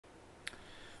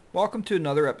Welcome to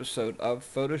another episode of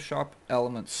Photoshop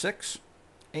Element 6,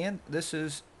 and this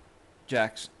is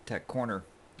Jack's Tech Corner.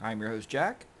 I'm your host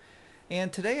Jack,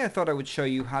 and today I thought I would show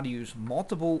you how to use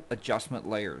multiple adjustment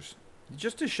layers,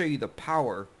 just to show you the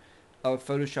power of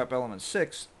Photoshop Element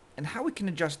 6 and how we can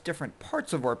adjust different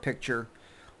parts of our picture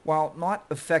while not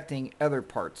affecting other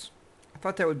parts. I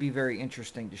thought that would be very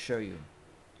interesting to show you.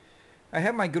 I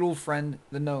have my good old friend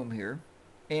the gnome here,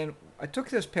 and I took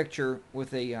this picture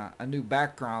with a new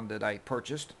background that I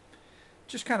purchased,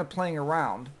 just kind of playing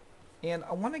around, and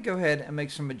I want to go ahead and make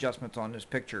some adjustments on this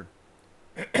picture.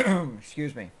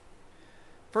 Excuse me.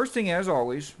 First thing, as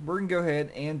always, we're going to go ahead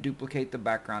and duplicate the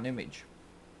background image.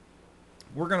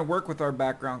 We're going to work with our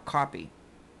background copy.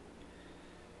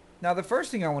 Now the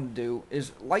first thing I want to do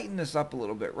is lighten this up a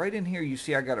little bit. Right in here you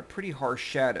see I got a pretty harsh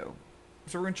shadow.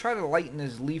 So we're going to try to lighten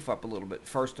this leaf up a little bit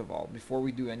first of all before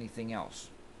we do anything else.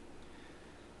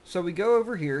 So we go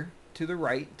over here to the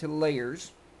right to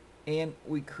layers and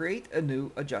we create a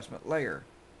new adjustment layer.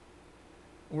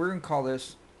 We're going to call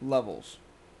this levels.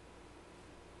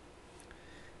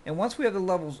 And once we have the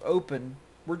levels open,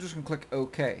 we're just going to click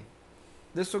OK.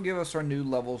 This will give us our new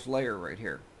levels layer right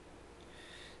here.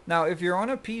 Now if you're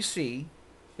on a PC,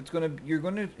 you're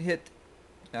going to hit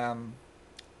you're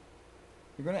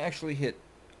going to actually hit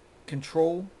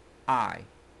Control I.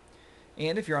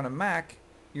 And if you're on a Mac,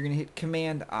 you're going to hit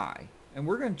Command I. And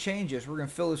we're going to change this. We're going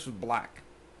to fill this with black.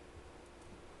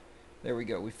 There we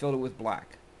go. We filled it with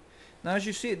black. Now as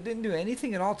you see, it didn't do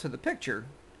anything at all to the picture.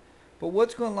 But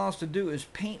what's going to allow us to do is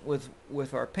paint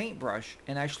with our paintbrush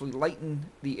and actually lighten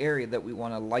the area that we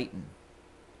want to lighten.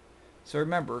 So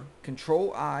remember,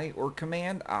 Control I or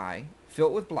Command I, fill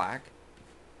it with black.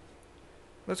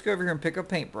 Let's go over here and pick up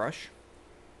paintbrush.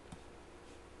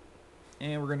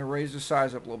 And we're going to raise the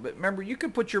size up a little bit. Remember, you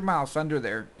can put your mouse under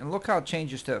there, and look how it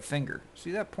changes to a finger.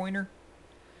 See that pointer?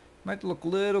 Might look a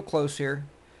little close here,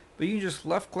 but you can just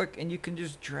left click and you can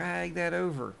just drag that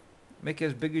over. Make it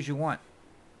as big as you want.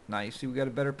 Now you see we got a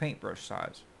better paintbrush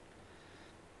size.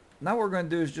 Now what we're going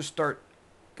to do is just start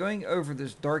going over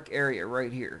this dark area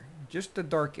right here. Just the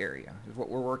dark area is what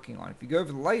we're working on. If you go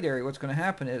over the light area, what's going to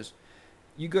happen is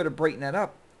you go to brighten that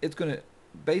up. It's going to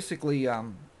basically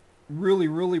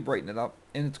really brighten it up,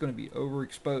 and it's going to be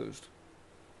overexposed.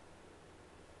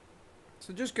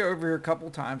 So just go over here a couple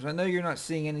times. I know you're not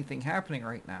seeing anything happening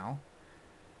right now,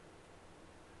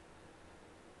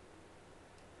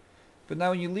 but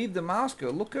now when you leave the mouse go,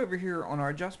 look over here on our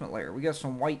adjustment layer. We got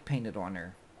some white painted on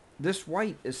there. This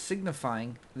white is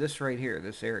signifying this right here,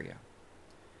 this area.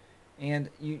 And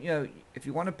you know, if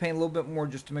you want to paint a little bit more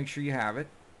just to make sure you have it,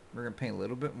 we're going to paint a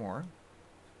little bit more.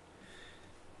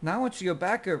 Now once you go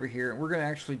back over here, we're going to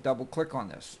actually double click on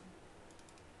this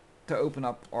to open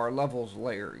up our levels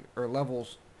layer, or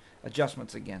levels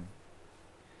adjustments again.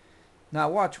 Now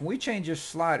watch, when we change this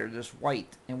slider, this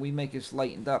white, and we make this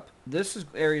lightened up, this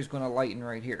area is going to lighten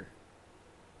right here.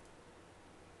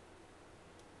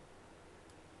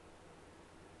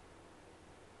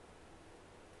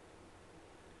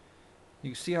 You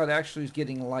can see how it actually is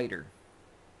getting lighter.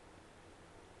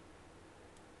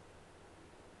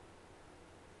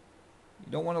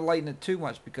 You don't want to lighten it too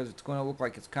much because it's going to look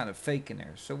like it's kind of fake in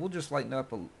there. So we'll just lighten it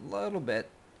up a little bit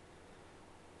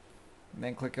and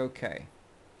then click OK.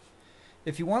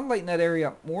 If you want to lighten that area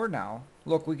up more now,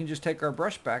 look, we can just take our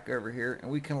brush back over here and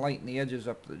we can lighten the edges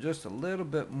up just a little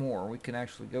bit more. We can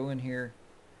actually go in here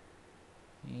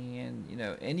and, you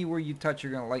know, anywhere you touch,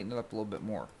 you're going to lighten it up a little bit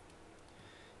more.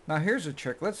 Now here's a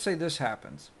trick. Let's say this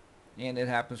happens, and it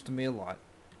happens to me a lot.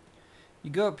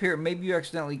 You go up here, maybe you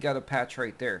accidentally got a patch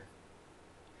right there.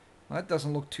 Well, that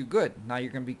doesn't look too good. Now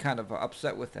you're going to be kind of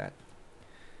upset with that.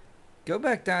 Go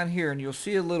back down here and you'll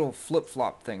see a little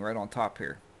flip-flop thing right on top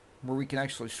here where we can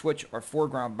actually switch our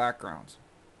foreground backgrounds.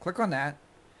 Click on that.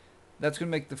 That's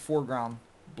going to make the foreground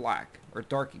black or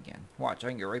dark again. Watch, I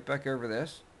can go right back over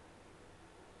this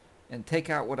and take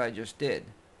out what I just did.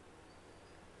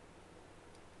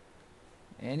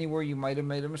 Anywhere you might have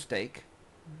made a mistake,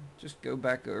 just go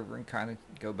back over and kind of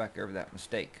go back over that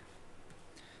mistake.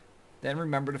 Then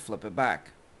remember to flip it back.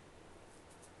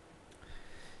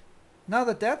 Now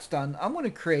that that's done, I'm going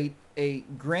to create a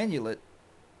granulate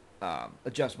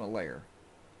adjustment layer.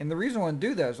 And the reason I want to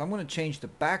do that is I'm going to change the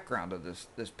background of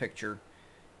this picture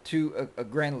to a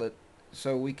granulate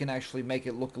so we can actually make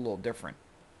it look a little different.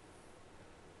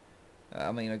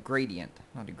 I mean a gradient,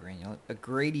 not a granulate, a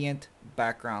gradient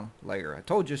background layer. I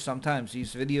told you sometimes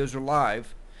these videos are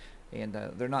live and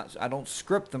they're not, I don't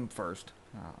script them first.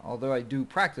 Although I do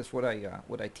practice what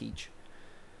I teach.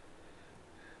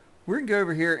 We're going to go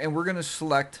over here and we're going to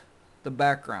select the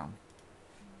background.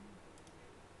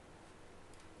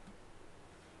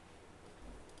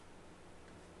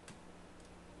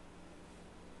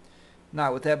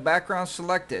 Now with that background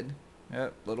selected,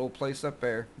 little place up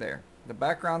there, the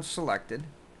background selected,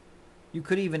 you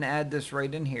could even add this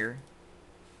right in here.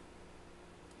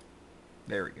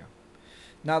 There we go.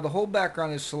 Now the whole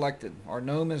background is selected. Our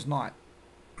gnome is not.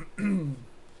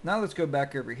 Now let's go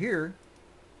back over here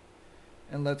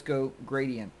and let's go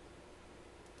gradient.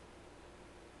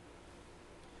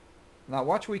 Now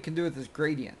watch what we can do with this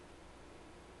gradient.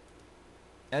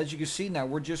 As you can see now,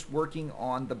 we're just working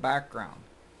on the background.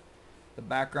 The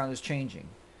background is changing.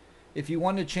 If you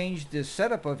want to change the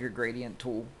setup of your gradient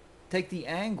tool, take the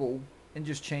angle and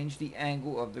just change the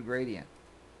angle of the gradient.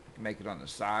 You can make it on the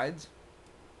sides,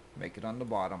 make it on the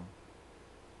bottom.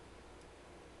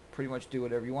 Pretty much do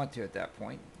whatever you want to at that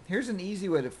point. Here's an easy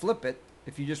way to flip it.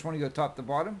 If you just want to go top to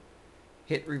bottom,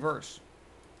 hit reverse.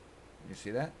 You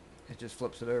see that? It just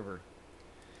flips it over.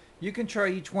 You can try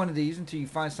each one of these until you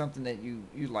find something that you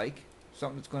like,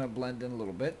 something that's going to blend in a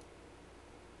little bit.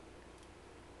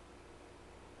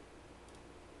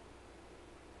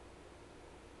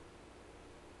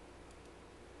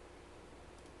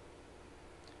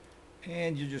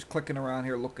 And you're just clicking around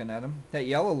here looking at them. That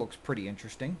yellow looks pretty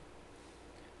interesting.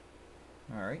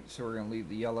 Alright, so we're going to leave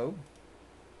the yellow.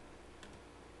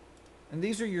 And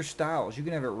these are your styles. You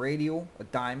can have a radial, a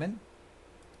diamond.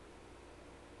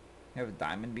 You have a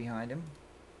diamond behind him.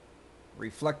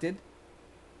 Reflected.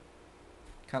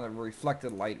 Kind of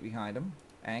reflected light behind him.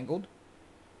 Angled.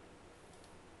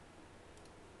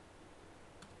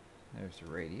 There's the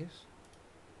radius.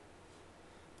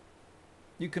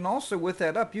 You can also, with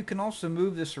that up, you can also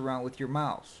move this around with your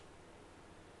mouse.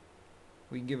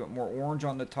 We can give it more orange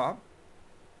on the top.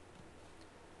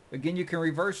 Again, you can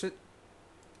reverse it.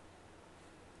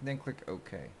 Then click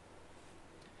OK.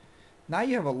 Now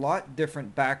you have a lot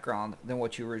different background than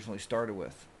what you originally started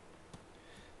with.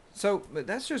 So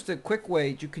that's just a quick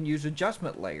way you can use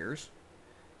adjustment layers.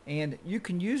 And you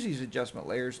can use these adjustment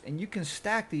layers and you can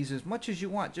stack these as much as you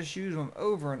want. Just use them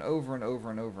over and over and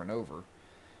over and over and over.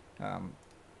 You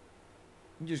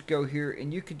just go here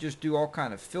and you could just do all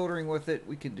kind of filtering with it.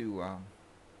 We could do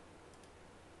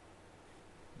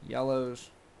yellows.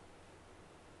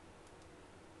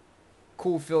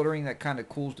 Cool filtering that kind of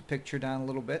cools the picture down a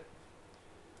little bit.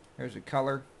 There's a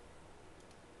color.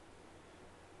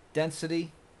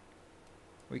 Density.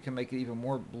 We can make it even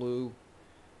more blue.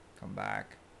 Come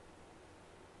back.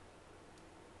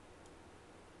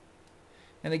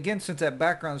 And again, since that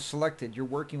background is selected, you're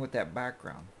working with that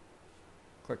background.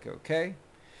 Click OK.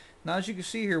 Now as you can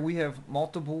see here, we have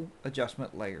multiple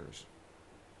adjustment layers.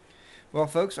 Well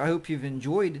folks, I hope you've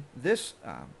enjoyed this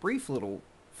brief little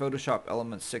Photoshop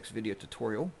Elements 6 video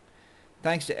tutorial.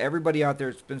 Thanks to everybody out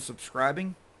there that's been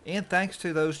subscribing, and thanks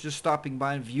to those just stopping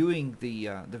by and viewing the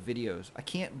videos. I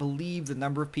can't believe the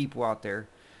number of people out there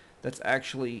that's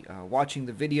actually watching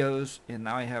the videos, and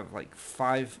now I have like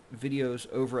 5 videos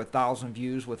over 1,000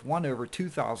 views with one over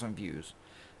 2,000 views.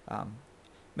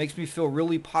 Makes me feel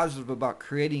really positive about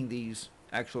creating these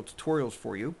actual tutorials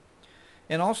for you.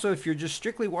 And also, if you're just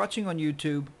strictly watching on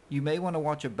YouTube, you may want to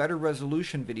watch a better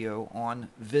resolution video on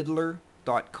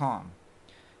vidler.com.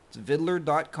 It's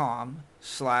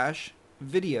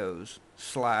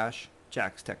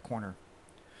vidler.com/videos/Jack's Tech Corner.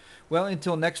 Well,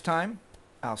 until next time,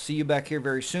 I'll see you back here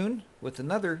very soon with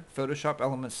another Photoshop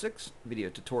Elements 6 video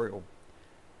tutorial.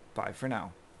 Bye for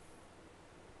now.